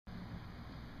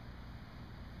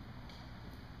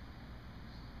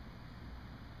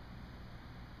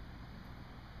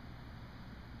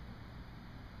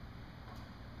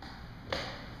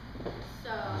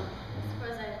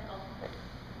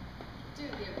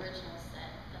original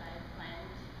set that I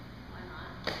planned. Why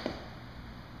not?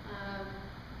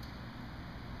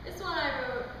 This one I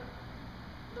wrote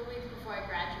the week before I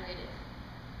graduated.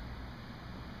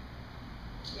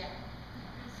 Yeah,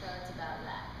 so it's about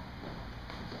that.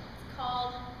 It's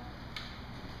called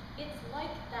It's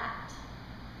Like That.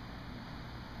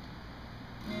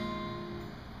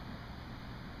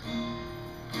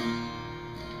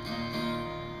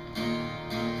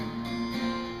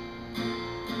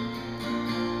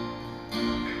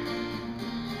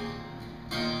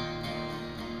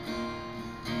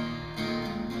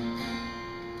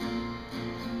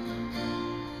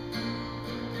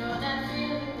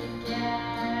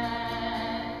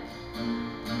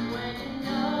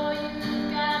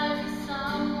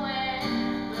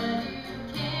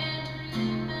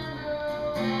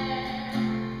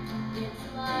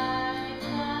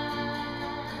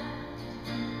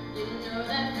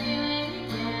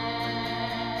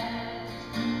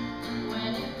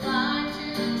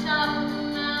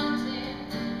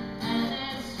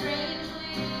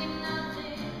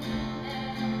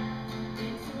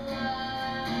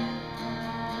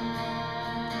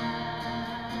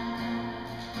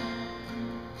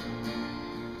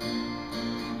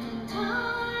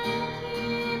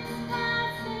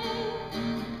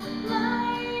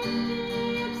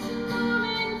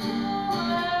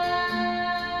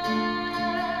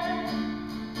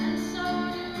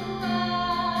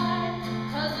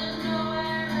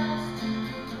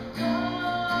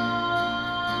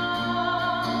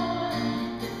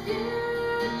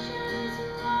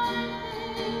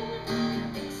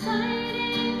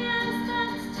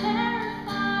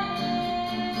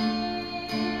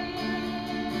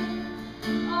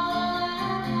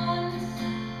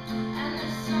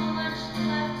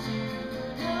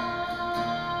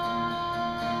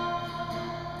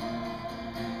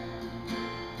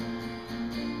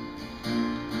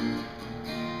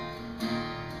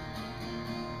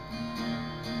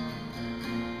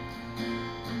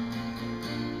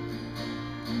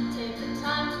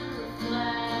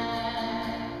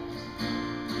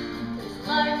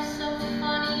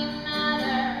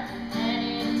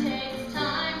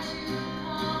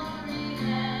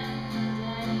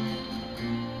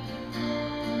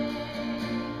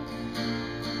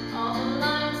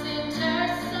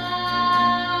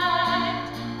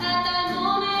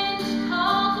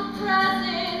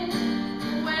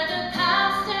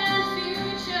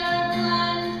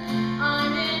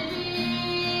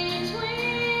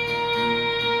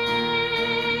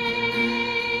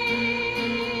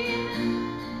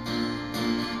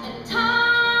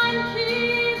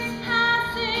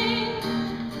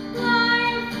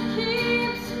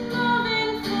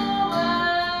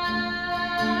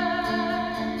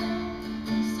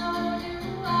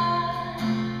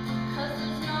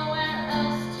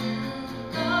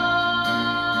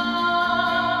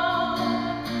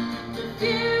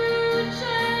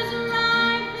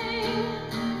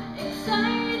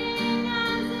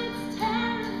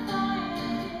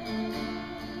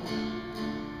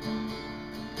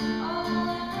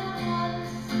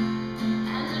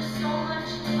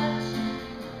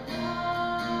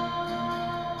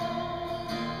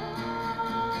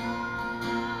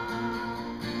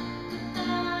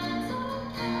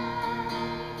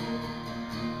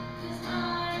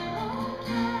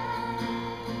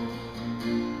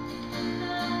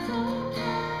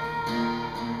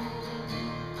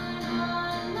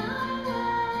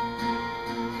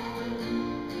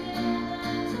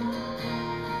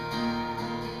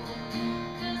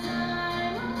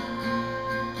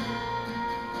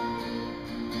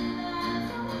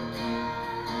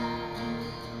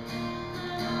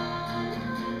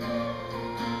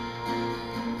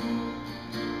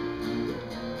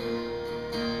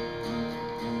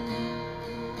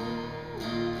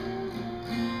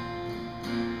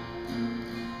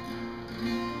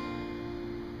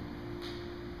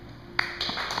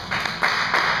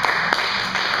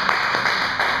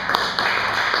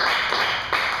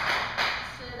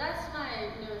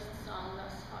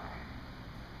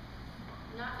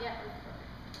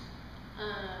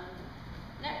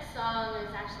 Next song is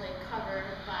actually a cover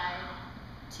by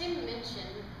Tim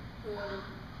Minchin, who...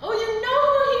 Oh, you know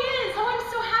who he is! Oh, I'm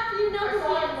so happy you know who he is! I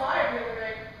saw him live the other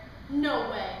night. No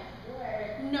way.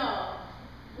 No.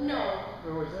 No.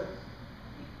 Where was this?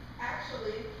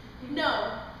 Actually...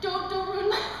 No. Don't ruin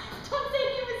my life. Don't say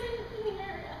he was in the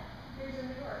area. He was in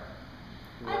New York.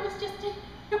 I was just in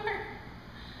New York.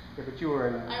 Yeah, but you were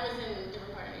in... I was in a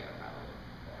different part of New York, probably.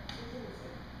 He's in the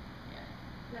city.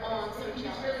 Yeah. No, oh, I'm so he's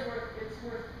jealous. really worth, it's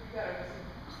worth, you gotta go see him.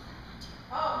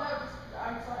 Oh, no, just,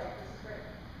 I'm excited, this is great.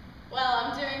 Well,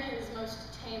 I'm doing his most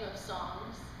tame of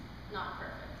songs. Not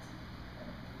perfect.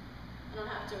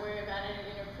 to worry about any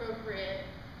inappropriate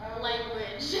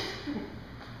language.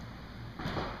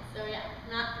 So yeah,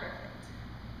 not perfect.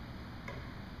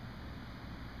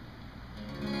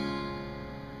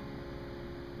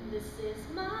 This is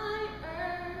my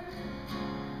earth.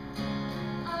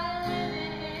 I live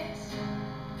in it.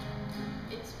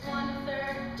 It's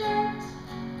 1/3 dirt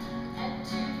and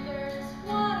 2/3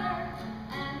 water,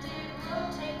 and it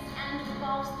rotates and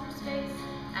revolves through space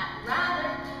at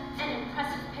rather an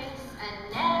impressive pace, and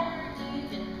never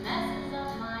even messes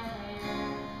up my hair.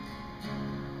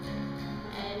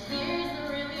 And here's the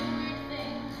really weird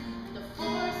thing: the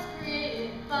force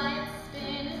created by its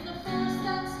spin is the force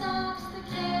that stops the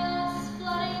chaos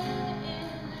flooding in.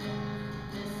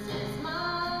 This is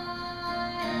my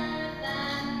earth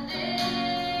and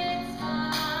it's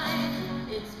mine.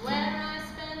 It's where I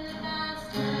spend the vast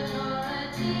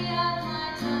majority of my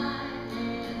time.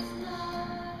 It's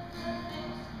not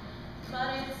perfect, but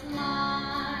it's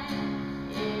mine.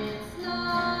 It's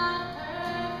not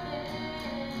perfect.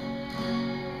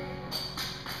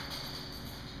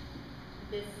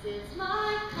 This is my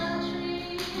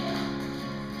country.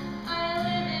 I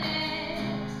live in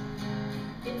it.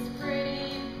 It's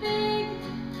pretty big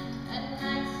and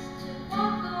nice to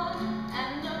walk on,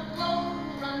 and the bloke who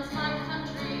runs my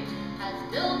country has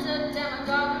built a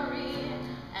demagoguery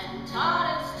and taught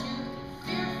us to be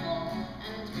fearful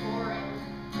and boring.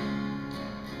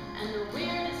 And the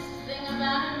weirdest thing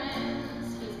about him is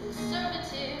he's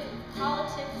conservative in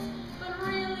politics, but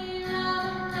really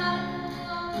rather radical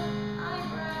on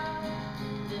eyebrow.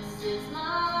 This is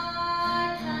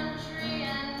my country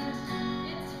and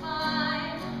it's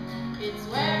fine. It's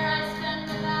where I spend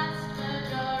the vast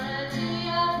majority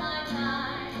of my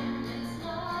time. It's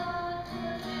not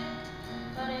perfect,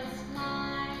 but it's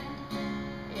mine.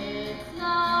 It's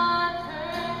not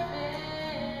perfect.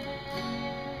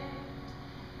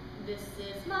 This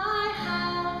is my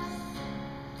house,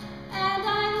 and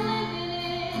I live in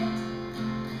it.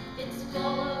 It's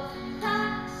full of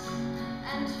cracks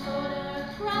and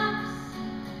photographs.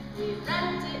 We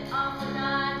rent it off a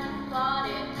guy who bought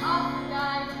it off a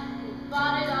guy who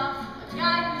bought it off a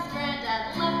guy whose granddad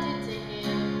left it to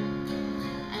him.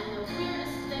 And the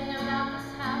weirdest thing about this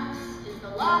house is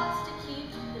the locks to keep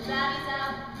the baddies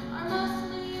out are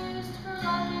mostly used for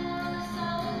locking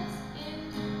ourselves in.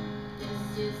 This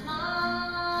is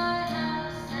my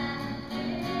house and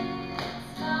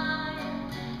it's mine.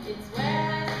 It's where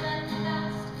I spend the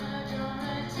vast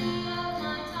majority of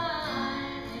my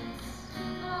time. It's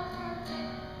not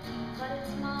perfect, but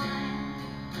it's mine.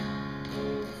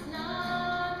 It's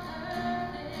not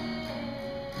perfect.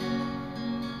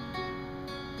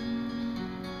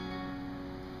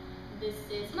 This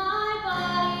is my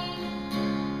body,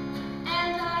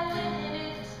 and I live in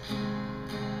it.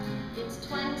 It's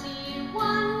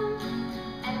 21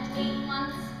 and 8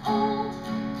 months old.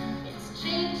 It's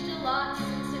changed a lot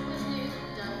since it was new,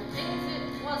 done things it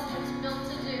wasn't built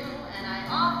to do, and I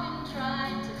often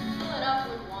tried to fill it up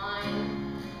with wine.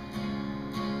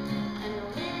 And the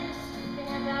weirdest thing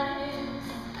about it is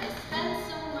I spend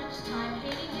so much time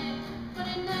hating it, but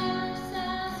it never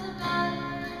says a bad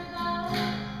word about me.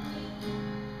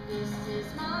 This is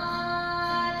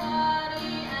my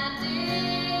body and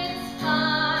it's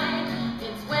fine.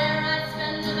 It's where I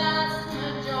spend the vast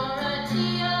majority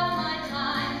of my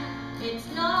time. It's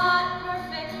not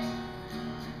perfect,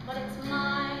 but it's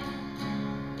mine.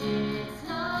 It's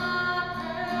not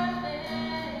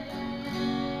perfect.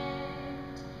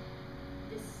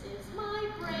 This is my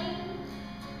brain,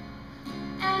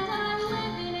 and I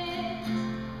live in it.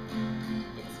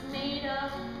 It's made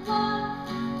of love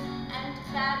and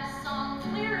bad song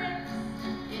lyrics.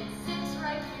 It sits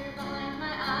right here behind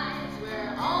my eyes, where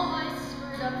all my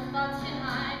screwed up thoughts can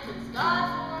hide. 'Cause God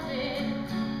forbid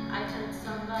I hurt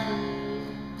somebody.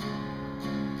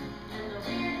 And the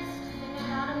weirdest thing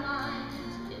about a mind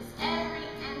is every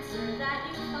answer that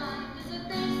you find is a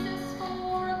basis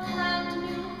for a brand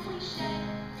new cliche.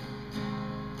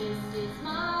 This is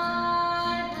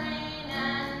my brain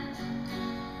and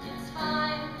it's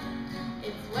fine.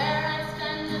 It's where I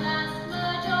spend the vast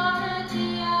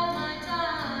majority of my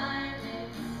time.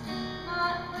 It's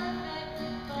not perfect,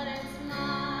 but it's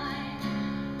mine.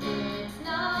 It's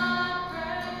not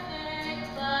perfect,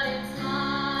 but it's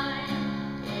mine.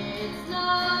 It's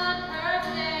not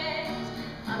perfect.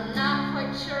 I'm not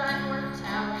quite sure I've worked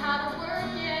out how to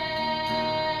work it.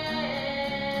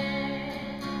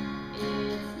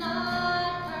 It's not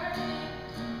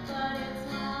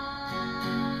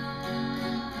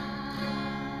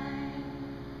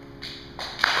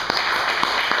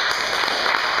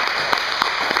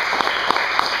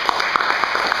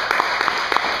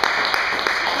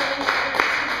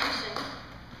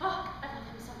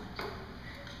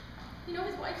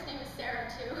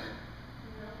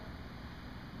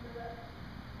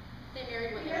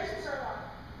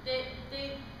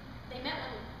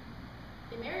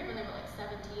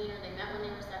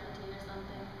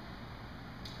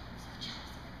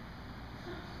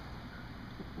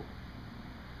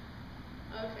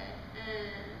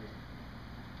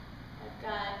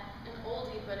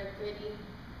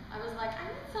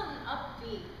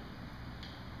be.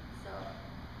 So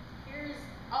here's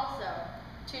also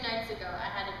 2 nights ago I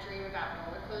had a dream about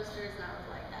roller coasters and I was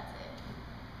like, that's it.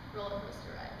 Roller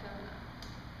coaster ride coming up.